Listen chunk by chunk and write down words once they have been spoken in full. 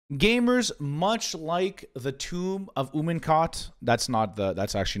Gamers, much like the tomb of Uminkat, that's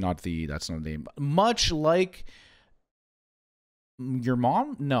actually not the name. Much like your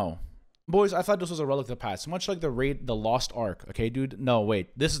mom? No. Boys, I thought this was a relic of the past. Much like the Lost Ark. Okay, dude? No,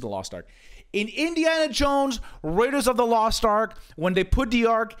 wait. This is the Lost Ark. In Indiana Jones, Raiders of the Lost Ark, when they put the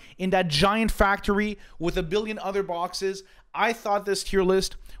Ark in that giant factory with a billion other boxes, I thought this tier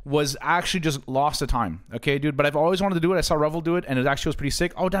list was actually just lost to time. Okay, dude? But I've always wanted to do it. I saw Revel do it, and it actually was pretty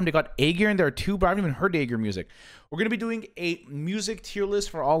sick. Oh, damn, they got Aegir in there too, but I haven't even heard Aegir music. We're going to be doing a music tier list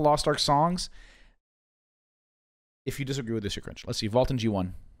for all Lost Ark songs. If you disagree with this, you're cringe. Let's see. Vault and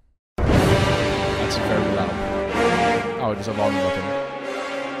G1. That's very loud. Oh, there's a volume button.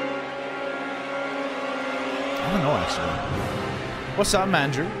 I don't know, actually. What's up,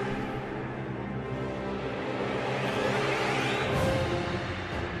 Mandrew?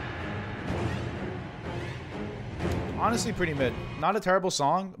 Honestly, pretty mid. Not a terrible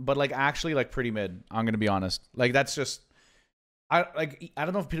song, but like actually like pretty mid. I'm gonna be honest. Like that's just, I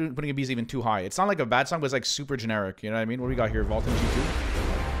don't know if putting a B is even too high. It's not like a bad song, but it's like super generic. You know what I mean? What do we got here? Vault and G2.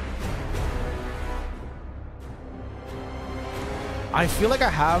 I feel like I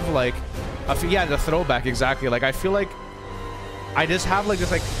have like, yeah, the throwback exactly. Like I feel like I just have like this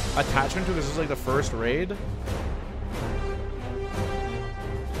like attachment to this. This is like the first raid.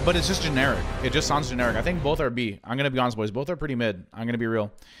 But it's just generic. It just sounds generic. I think both are B. I'm going to be honest, boys. Both are pretty mid. I'm going to be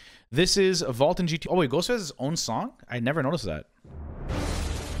real. This is Vault and GT. Oh, wait. Ghostface has his own song? I never noticed that.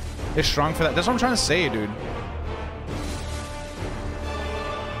 It's strong for that. That's what I'm trying to say, dude.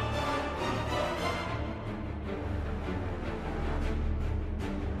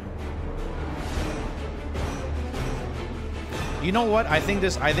 You know what? I think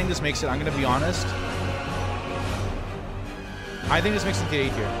this makes it. I'm going to be honest. I think this makes it into the A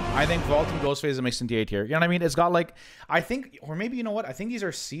tier. I think Vault and Ghostface makes it into the A tier. You know what I mean? It's got like, I think, or maybe, you know what? I think these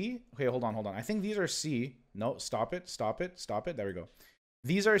are C. Okay, hold on. I think these are C. No, stop it. There we go.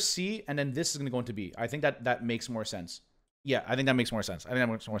 These are C, and then this is going to go into B. I think that makes more sense. Yeah, I think that makes more sense.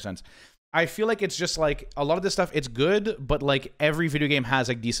 I feel like it's just like, a lot of this stuff, it's good, but like every video game has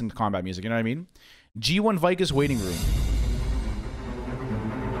like decent combat music. You know what I mean? G1 Vicus Waiting Room.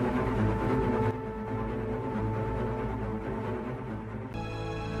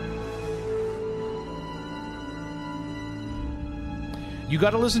 You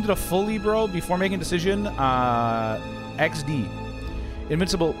gotta listen to the fully, bro, before making a decision. XD.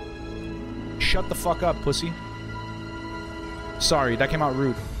 Invincible. Shut the fuck up, pussy. Sorry, that came out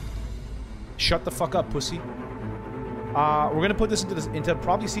rude. Shut the fuck up, pussy. We're gonna put this into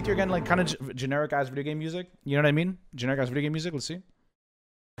probably C tier again, like kind of generic ass video game music. You know what I mean? Generic ass video game music. Let's see.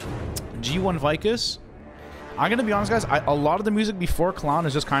 G1 Vicus. I'm gonna be honest, guys. A lot of the music before Clown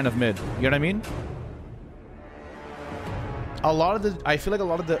is just kind of mid. You know what I mean? I feel like a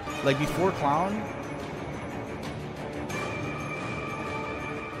lot of the, like before Clown.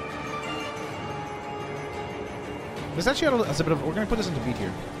 This actually has a bit of, we're going to put this into B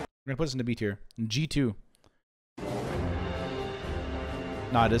tier. We're going to put this into B tier. G2.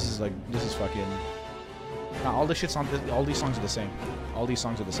 Nah, this is fucking, nah, all this shit sound, all these songs are the same. All these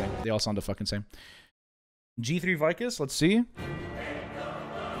songs are the same. They all sound the fucking same. G3 Vicus, let's see.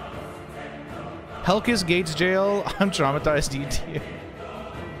 Helkis Gates Jail. I'm traumatized. DT.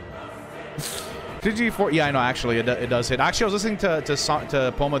 3G4. Yeah, I know. Actually, it does hit. Actually, I was listening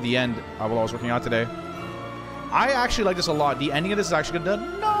to Poma the End while I was working out today. I actually like this a lot. The ending of this is actually good.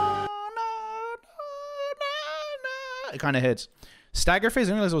 No. It kind of hits. Stagger Phase.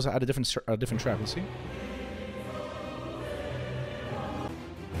 I didn't realize it was at a different track. Let's see.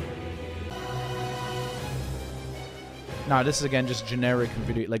 Nah, this is again just generic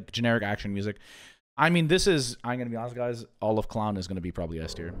video, like generic action music. I mean, this is, I'm gonna be honest, guys, all of Clown is gonna be probably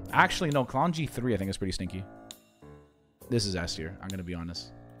S tier. Actually, no, Clown G3 I think is pretty stinky. This is S tier, I'm gonna be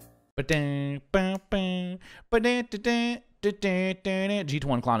honest. G2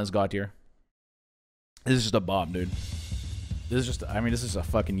 Clown is God tier. This is just a bob, dude. This is just, I mean, this is a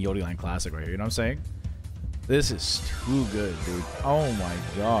fucking Yodeline classic right here, you know what I'm saying? This is too good, dude. Oh my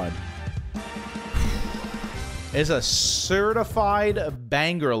god. It's a certified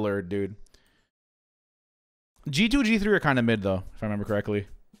banger alert, dude. G2, G3 are kind of mid though, if I remember correctly.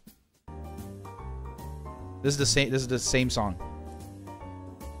 This is the same song.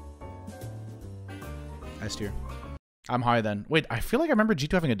 S tier. I'm high then. Wait, I feel like I remember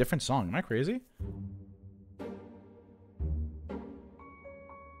G2 having a different song. Am I crazy?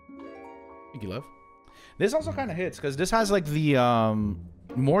 Thank you, love. This also kind of hits because this has like the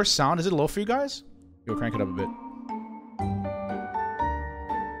more sound. Is it low for you guys? Yo, crank it up a bit.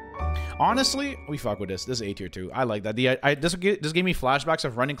 Honestly, we fuck with this. This is A tier too. I like that. This gave me flashbacks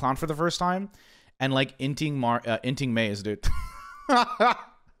of running clown for the first time, and like inting maze, dude.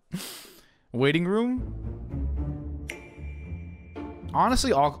 Waiting room.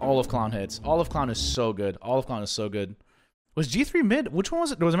 Honestly, all of clown hits. All of clown is so good. All of clown is so good. Was G3 mid? Which one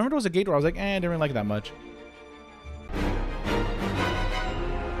was it? I remember there was a gate where I was like, I didn't really like it that much.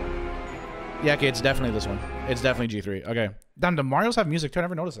 Yeah, okay, it's definitely this one. It's definitely G3. Okay. Damn, the Marios have music too. I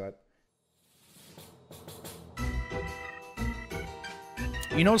never noticed that.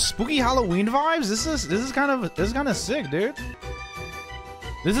 You know, spooky Halloween vibes. This is kind of sick, dude.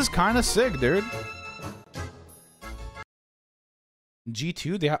 This is kind of sick, dude.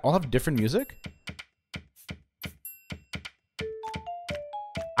 G2, they all have different music.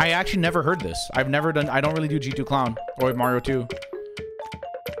 I actually never heard this. I've never done. I don't really do G2 Clown or Mario 2.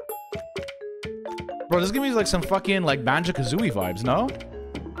 Bro, this gives me like some fucking like Banjo-Kazooie vibes, no?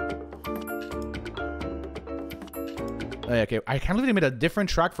 Okay, I can't believe they made a different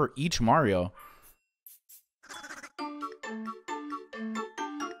track for each Mario.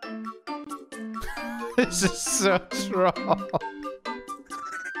 This is so strong.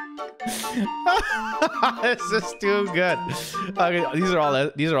 This is too good. Okay, these are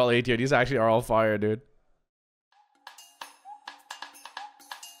all A tier. These actually are all fire, dude.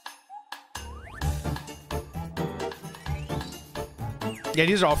 Yeah,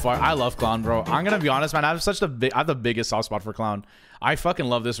 these are all fire. I love Clown, bro. I'm gonna be honest, man. I have the biggest soft spot for Clown. I fucking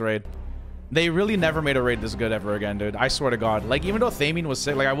love this raid. They really never made a raid this good ever again, dude. I swear to God. Like, even though Thameen was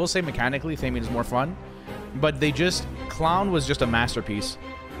sick, like, I will say mechanically, Thameen is more fun. But Clown was just a masterpiece.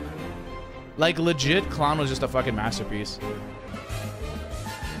 Like, legit, Clown was just a fucking masterpiece.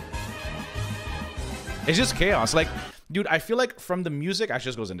 It's just chaos. Like, dude, I feel like from the music, actually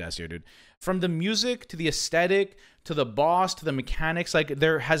just goes into S here, dude. From the music to the aesthetic to the boss to the mechanics, like,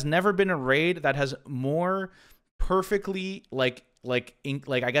 there has never been a raid that has more perfectly, like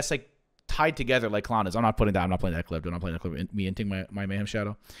I guess, like, tied together like Clown is. I'm not playing that clip, dude. I'm not playing that clip. Me inting my Mayhem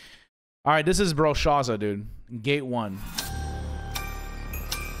Shadow. All right, this is bro Shaza, dude. Gate 1.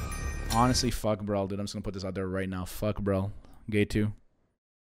 Honestly, fuck Brel, dude. I'm just gonna put this out there right now. Fuck Brel. Gate 2.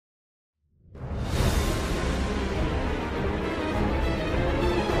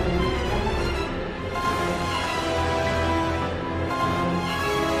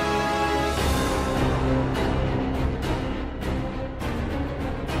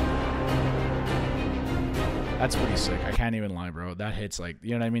 That's pretty sick. I can't even lie, bro. That hits, like,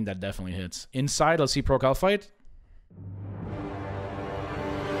 you know what I mean? That definitely hits. Inside, let's see Pro Cal fight.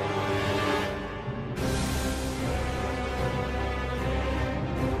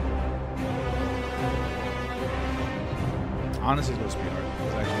 Honestly, it's supposed to be hard.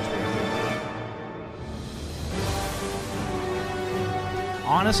 It's actually supposed to be hard.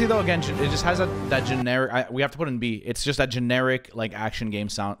 Honestly, though, again, it just has that generic... we have to put in B. It's just that generic, like, action game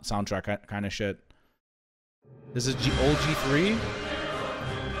soundtrack kind of shit. This is old G3. You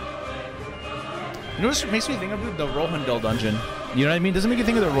know what this makes me think of? The Rohandel dungeon. You know what I mean? Doesn't it make you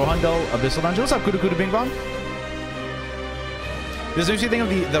think of the Rohandel Abyssal dungeon? What's up, Kuda Kuda Bing Bong? This makes me think of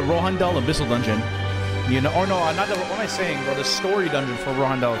the Rohandel Abyssal dungeon. You know, or no, not the, what am I saying, bro? The story dungeon for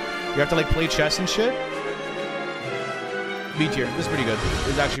Rohandel. You have to, like, play chess and shit. B tier. This is pretty good. This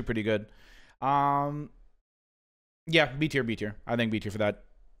is actually pretty good. Yeah, B tier. I think B tier for that.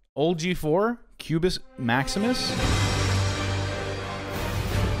 Old G4, Cubus Maximus.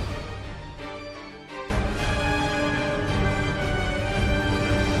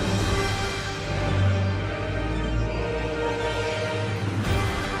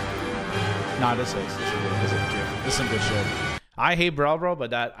 Nah, this hits. This is some good shit. I hate Brel, bro,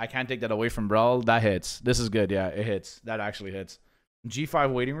 but I can't take that away from Brel. That hits. This is good, yeah, it hits. That actually hits.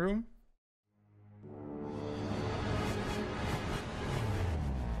 G5 waiting room.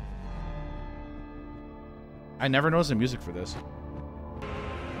 I never noticed the music for this.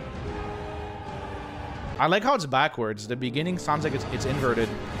 I like how it's backwards. The beginning sounds like it's inverted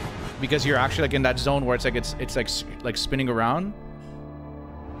because you're actually like in that zone where it's like spinning around.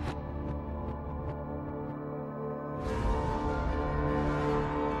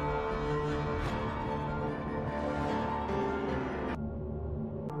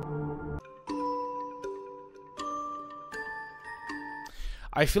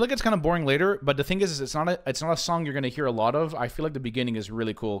 I feel like it's kind of boring later, but the thing is it's not a song you're gonna hear a lot of. I feel like the beginning is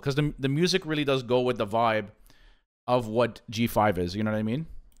really cool because the music really does go with the vibe of what G5 is. You know what I mean?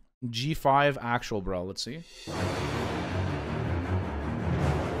 G5 actual, bro. Let's see.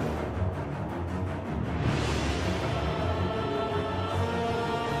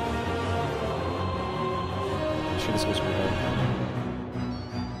 Shit, this goes pretty hard.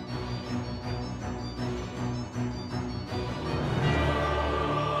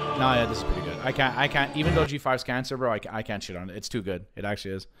 No, yeah, this is pretty good. I can't, even though G5's cancer, bro, I can't shit on it. It's too good. It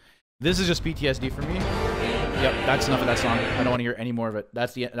actually is. This is just PTSD for me. Yep, that's enough of that song. I don't want to hear any more of it.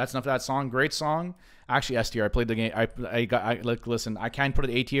 That's enough of that song. Great song. Actually, S tier. I played the game. Like, listen, I can't put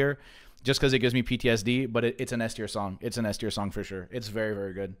it A tier just because it gives me PTSD, but it's an S tier song. It's an S tier song for sure. It's very,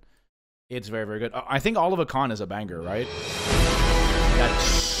 very good. It's very, very good. I think All of a Con is a banger, right? That's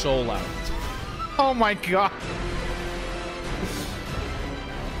so loud. Oh my god.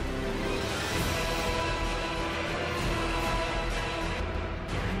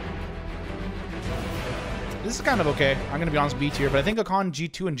 This is kind of okay. I'm gonna be honest, B tier, but I think Akon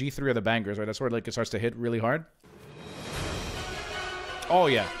G2 and G3 are the bangers, right? That's where like it starts to hit really hard. Oh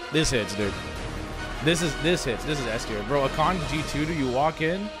yeah, this hits, dude. This hits. This is S tier, bro. Akon G2, do you walk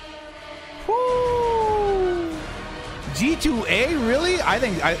in? Woo! G2A, really? I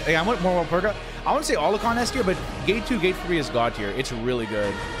think I want more Perga. I want to say all Akon S tier, but Gate 2, Gate 3 is God tier. It's really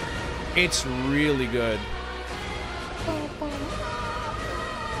good. It's really good.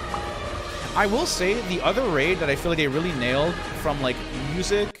 I will say the other raid that I feel like they really nailed from like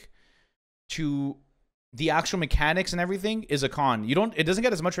music to the actual mechanics and everything is Akon. It doesn't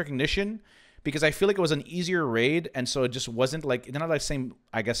get as much recognition because I feel like it was an easier raid, and so it just wasn't like, not like the same,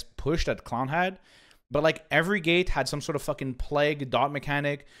 I guess, push that Clown had. But like every gate had some sort of fucking plague dot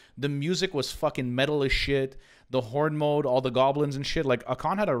mechanic. The music was fucking metal as shit. The horde mode, all the goblins and shit. Like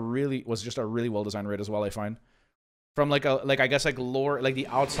Akon was just a really well designed raid as well, I find. From like I guess like lore, like the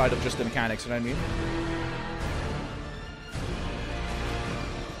outside of just the mechanics, you know what I mean?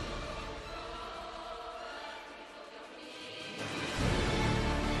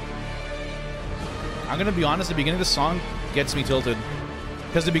 I'm gonna be honest, the beginning of the song gets me tilted.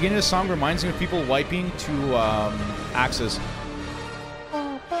 Because the beginning of the song reminds me of people wiping to axes.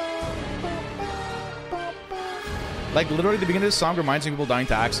 Like literally the beginning of the song reminds me of people dying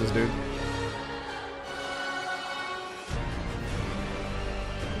to axes, dude.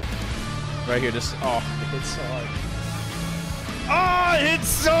 Right here, just it hits so hard. Oh, it hits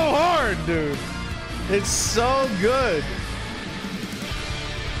so hard, dude. It's so good.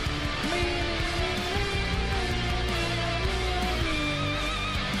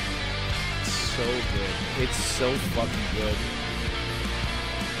 It's so good. It's so fucking good.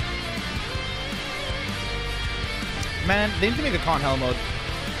 Man, they need to make a con hell mode.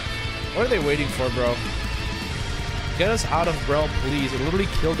 What are they waiting for, bro? Get us out of Brel, please. It literally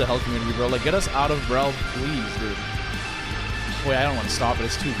killed the hell community, bro. Like, get us out of Brel, please, dude. Wait, I don't want to stop it.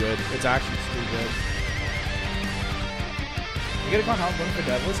 It's too good. It's actually too good. You get a con hell going for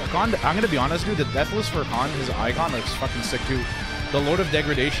Deathless? I'm gonna be honest, dude. The Deathless for Con, his icon looks fucking sick, too. The Lord of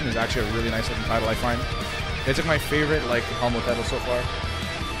Degradation is actually a really nice looking title, I find. It's like my favorite, like, Helmut title so far.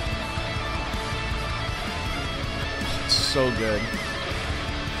 It's so good.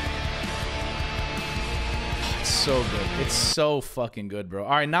 So good. It's so fucking good, bro. All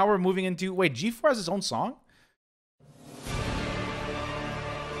right, now we're moving into... Wait, G4 has its own song?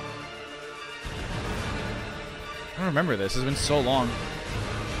 I don't remember this. It's been so long.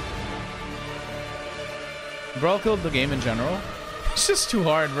 Bro killed the game in general. It's just too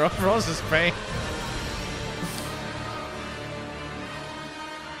hard, bro. Bro's just pain.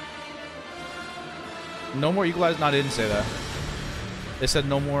 No more equalized. No, they didn't say that. They said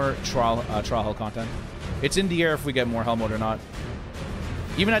no more trial hell content. It's in the air if we get more hell mode or not.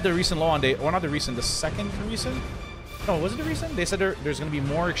 Even at the recent law on day, or not the recent, the second recent? No, was it the recent? They said there's going to be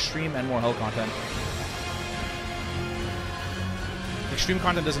more extreme and more hell content. Extreme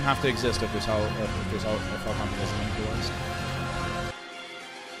content doesn't have to exist if there's hell content doesn't exist.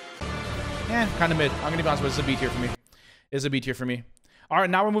 Yeah, kind of mid. I'm going to be honest with you, it's a B tier for me. It's a B tier for me. All right,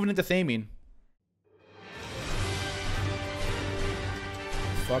 now we're moving into Thameen.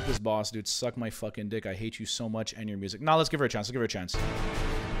 Fuck this boss, dude. Suck my fucking dick. I hate you so much and your music. Nah, let's give her a chance. Let's give her a chance.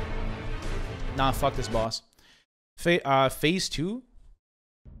 Nah, fuck this boss. Phase 2?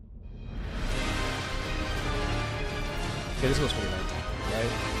 Okay, this goes pretty hard,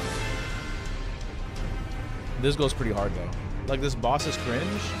 right? This goes pretty hard, though. Like, this boss is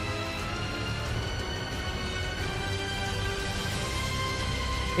cringe.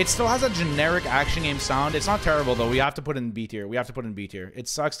 It still has a generic action game sound. It's not terrible, though. We have to put in B tier. We have to put in B tier. It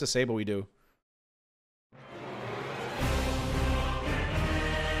sucks to say, but we do.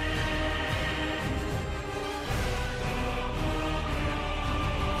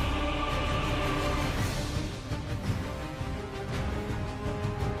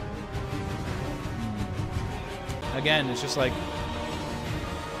 Again, it's just like...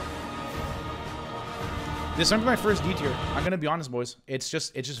 This might be my first D tier. I'm gonna be honest, boys. It's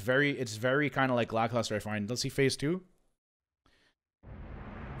very kind of like lackluster, I find. Let's see phase 2.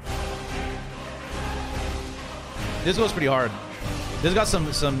 This goes pretty hard. This got some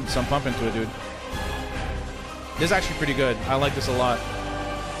pump into it, dude. This is actually pretty good. I like this a lot.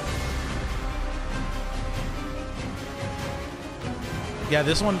 Yeah,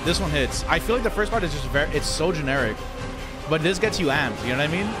 this one hits. I feel like the first part is just it's so generic. But this gets you amped, you know what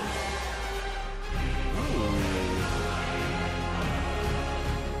I mean?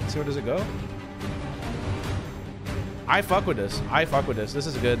 Let's see, where does it go? I fuck with this. I fuck with this. This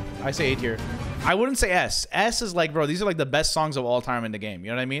is good. I say A tier. I wouldn't say S. S is like, bro, these are like the best songs of all time in the game.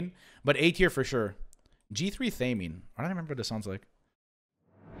 You know what I mean? But A tier for sure. G3 Thamine. I don't remember what this sounds like.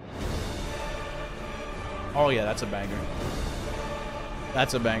 Oh yeah, that's a banger.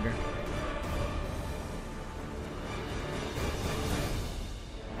 That's a banger.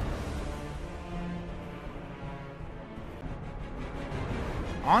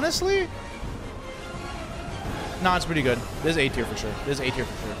 Honestly? Nah, it's pretty good. This is A tier for sure. This is A tier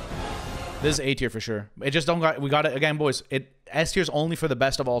for sure. This is A tier for sure. It just don't got, we got it again, boys. S tier is only for the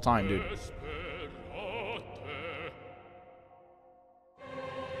best of all time, dude.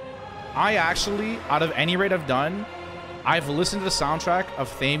 I actually, out of any rate I've done, I've listened to the soundtrack of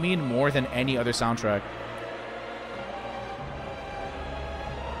Thamine more than any other soundtrack.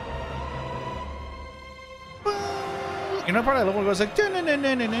 You know the part I love when it goes like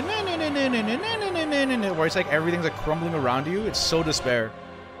where it's like everything's like crumbling around you? It's so despair.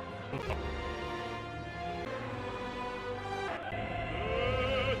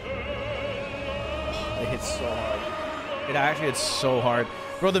 It hits so hard. It actually hits so hard.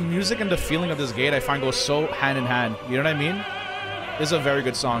 Bro, the music and the feeling of this gate I find goes so hand in hand. You know what I mean? This is a very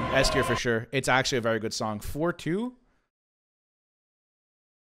good song. S tier for sure. It's actually a very good song. 4-2?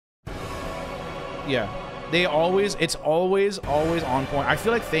 Yeah. They always, it's always on point. I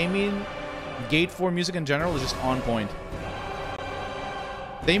feel like Thamine, Gate 4 music in general is just on point.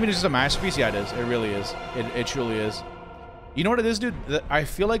 Thamine is just a masterpiece. Yeah, it is. It really is. It truly is. You know what it is, dude? I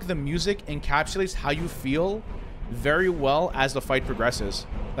feel like the music encapsulates how you feel very well as the fight progresses.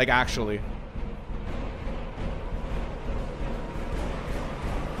 Like, actually.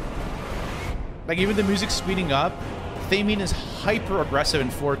 Like, even the music speeding up, Thamine is hyper aggressive in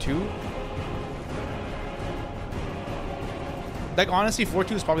 4-2. Like, honestly,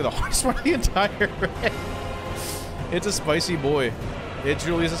 4-2 is probably the hardest one of the entire raid. It's a spicy boy. It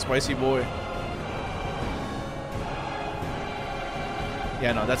truly is a spicy boy.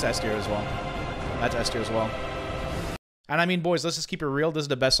 Yeah, no, that's S tier as well. That's S tier as well. And I mean, boys, let's just keep it real. This is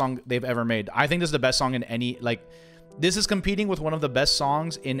the best song they've ever made. I think this is the best song in any, like, this is competing with one of the best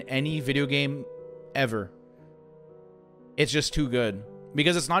songs in any video game ever. It's just too good.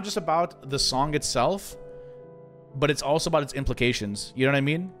 Because it's not just about the song itself, but it's also about its implications. You know what I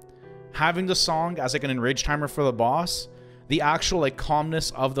mean? Having the song as like an enrage timer for the boss, the actual like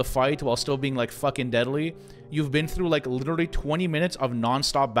calmness of the fight while still being like fucking deadly. You've been through like literally 20 minutes of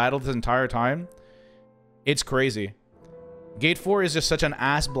non-stop battle this entire time. It's crazy. Gate 4 is just such an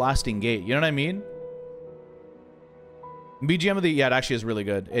ass-blasting gate. You know what I mean? BGM of the... Yeah, it actually is really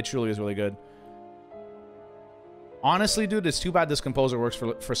good. It truly is really good. Honestly, dude, it's too bad this composer works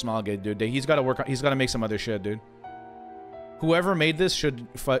for Smilegate, dude. He's got to work on... He's got to make some other shit, dude. Whoever made this should...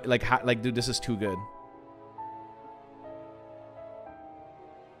 Like, dude, this is too good.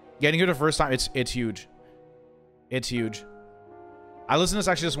 Getting here the first time, it's huge. It's huge. I listened to this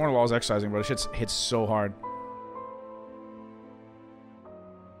actually this morning while I was exercising, bro. This shit hits so hard.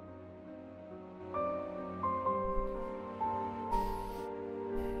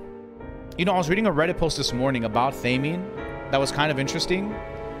 You know, I was reading a Reddit post this morning about Thamine that was kind of interesting.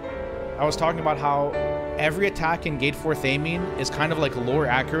 I was talking about how every attack in Gate 4 Thamine is kind of like lore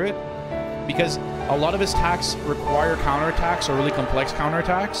accurate because a lot of his attacks require counterattacks or really complex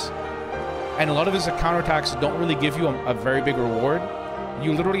counterattacks. And a lot of his counterattacks don't really give you a very big reward.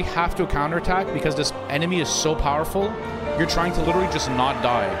 You literally have to counterattack because this enemy is so powerful. You're trying to literally just not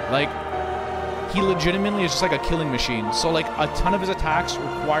die. Like, he legitimately is just like a killing machine. So like a ton of his attacks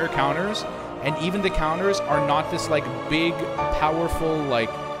require counters, and even the counters are not this like big, powerful, like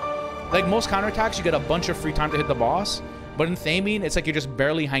most counterattacks, you get a bunch of free time to hit the boss. But in Thamine, it's like you're just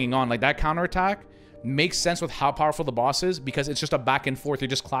barely hanging on. Like that counterattack makes sense with how powerful the boss is because it's just a back and forth. You're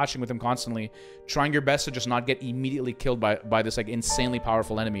just clashing with him constantly, trying your best to just not get immediately killed by this like insanely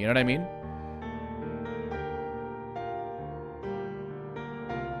powerful enemy. You know what I mean?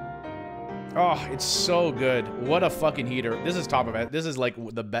 Oh, it's so good. What a fucking heater. This is top of it. This is like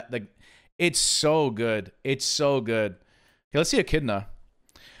the best. Like, it's so good. It's so good. Hey, let's see Echidna.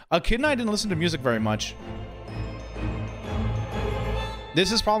 Echidna, I didn't listen to music very much.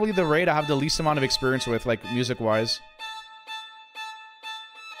 This is probably the raid I have the least amount of experience with, like, music-wise.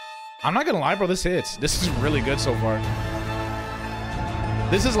 I'm not gonna lie, bro. This hits. This is really good so far.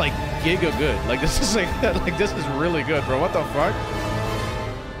 This is like giga good. Like this is like this is really good, bro. What the fuck?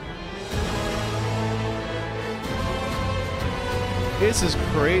 This is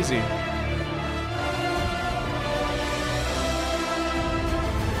crazy.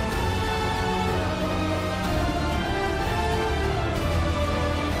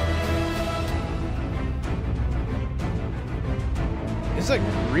 It's like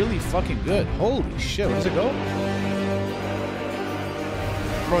really fucking good. Holy shit, where does it go?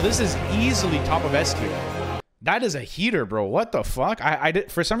 Bro, this is easily top of S tier. That is a heater, bro. What the fuck? I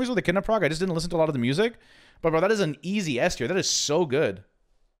did, for some reason with the Kinderprog, I just didn't listen to a lot of the music. But bro, that is an easy S tier. That is so good.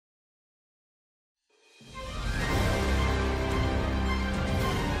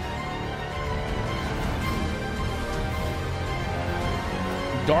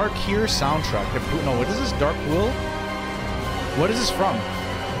 Dark Here soundtrack. No, what is this? Dark Will? What is this from?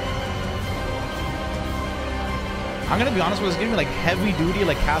 I'm gonna be honest with you, it's giving me like heavy duty,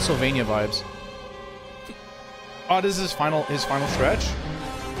 like Castlevania vibes. Oh, this is his final stretch.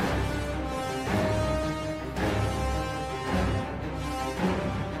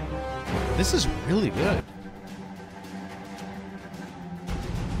 This is really good.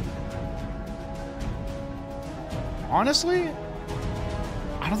 Honestly,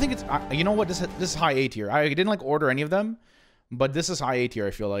 I don't think it's. You know what? This is high A tier. I didn't like order any of them, but this is high A tier.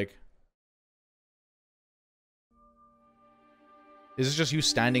 I feel like. Is this just you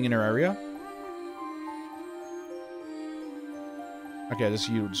standing in her area? Okay, this is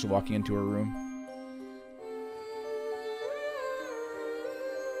you just walking into her room.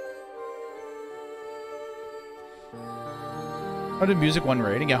 Oh, the music one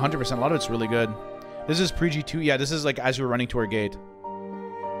rating? Yeah, 100%. A lot of it's really good. This is pre-G2. Yeah, this is like as we were running to our gate.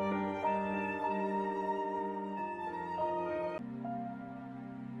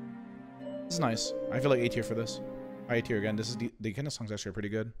 This is nice. I feel like A tier for this. A tier again. This is the kind of songs actually are pretty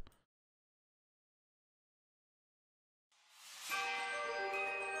good.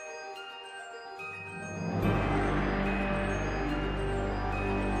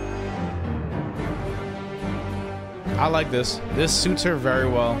 I like this. This suits her very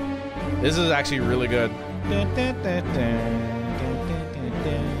well. This is actually really good.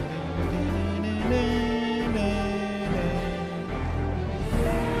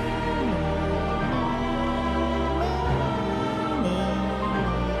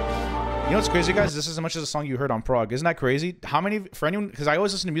 You know what's crazy, guys? This is as much as a song you heard on Prog. Isn't that crazy? How many, for anyone, because I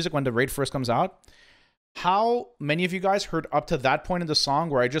always listen to music when the raid first comes out. How many of you guys heard up to that point in the song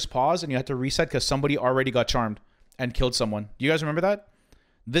where I just paused and you had to reset because somebody already got charmed and killed someone? Do you guys remember that?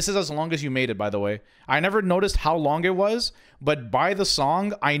 This is as long as you made it, by the way. I never noticed how long it was, but by the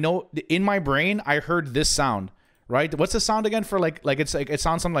song, I know in my brain, I heard this sound, right? What's the sound again for like it's like, it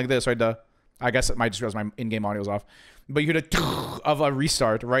sounds something like this, right? I guess it might just because my in-game audio is off. But you hear the of a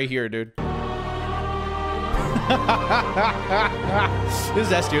restart right here, dude. This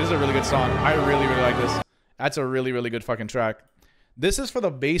is S tier. This is a really good song. I really, really like this. That's a really, really good fucking track. This is for the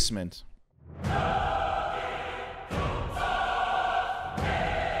basement.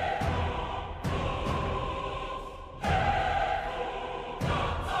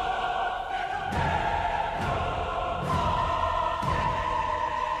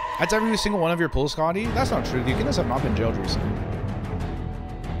 That's every single one of your pulls, Scotty? That's not true. The Guinness have not been jailed recently.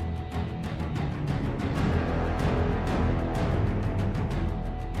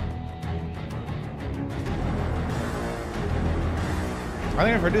 I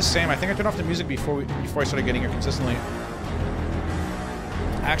think I've heard this same. I think I turned off the music before I started getting here consistently. I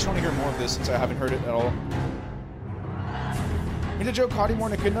actually want to hear more of this since I haven't heard it at all. Need to joke Cotty more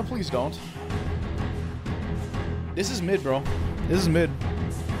than Echidna? Please don't. This is mid, bro. This is mid.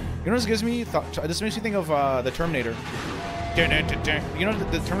 You know what this gives me? This makes me think of the Terminator. You know,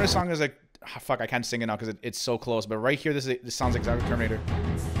 the Terminator song is like, oh, fuck, I can't sing it now because it's so close. But right here, this sounds exactly Terminator.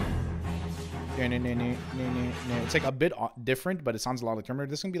 It's like a bit different, but it sounds a lot like Terminator.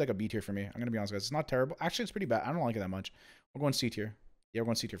 This is gonna be like a B tier for me. I'm gonna be honest, guys. It's not terrible. Actually, it's pretty bad. I don't like it that much. We're going C tier. Yeah, we're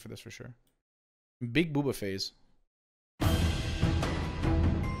going C tier for this for sure. Big Booba phase.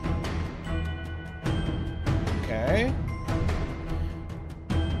 Okay.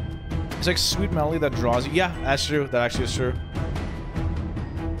 It's like sweet melody that draws you. Yeah, that's true. That actually is true.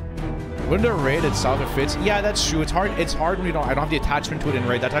 Wouldn't the raid itself, it fits? Yeah, that's true. It's hard. It's hard when I don't have the attachment to it in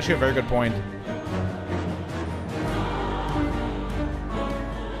raid. That's actually a very good point.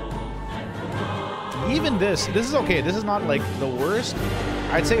 Even this is okay. This is not like the worst.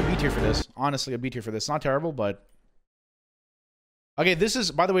 I'd say a B tier for this. Honestly, a B tier for this. Not terrible, but okay. This is,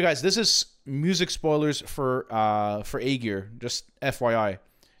 by the way, guys. This is music spoilers for A gear. Just FYI.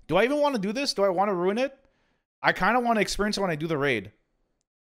 Do I even want to do this? Do I want to ruin it? I kind of want to experience it when I do the raid.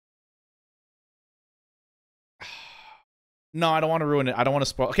 No, I don't want to ruin it. I don't want to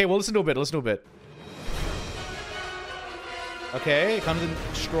spoil. Okay, well, listen to a bit. Listen to a bit. Okay, it comes in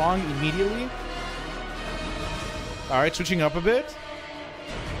strong immediately. All right, switching up a bit.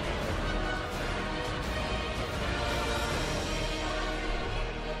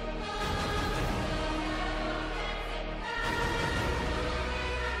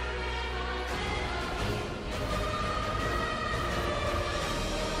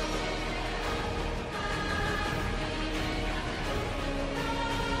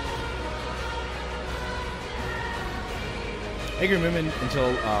 Angry women until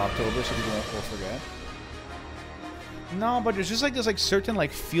October, so people won't forget. No, but there's just like this like certain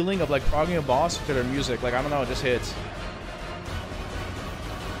like feeling of like progging a boss to their music. Like I don't know, it just hits.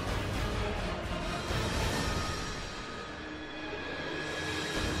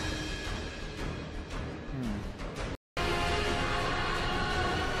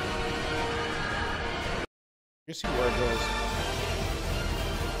 You see where it goes.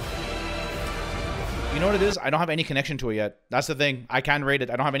 You know what it is? I don't have any connection to it yet. That's the thing. I can't rate it.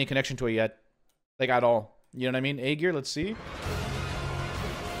 I don't have any connection to it yet. Like, at all. You know what I mean? A-gear, let's see.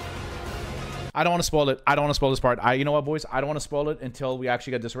 I don't want to spoil it. I don't want to spoil this part. You know what, boys? I don't want to spoil it until we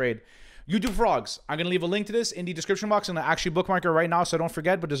actually get this raid. YouTube Frogs. I'm going to leave a link to this in the description box. I'm going to actually bookmark it right now so I don't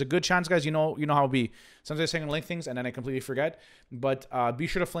forget. But there's a good chance, guys, you know how it'll be. Sometimes I say I'm going to link things and then I completely forget. But be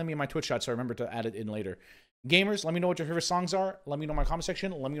sure to flame me in my Twitch chat so I remember to add it in later. Gamers, let me know what your favorite songs are. Let me know in my comment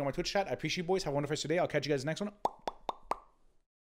section. Let me know in my Twitch chat. I appreciate you, boys. Have a wonderful rest of your day. I'll catch you guys next one.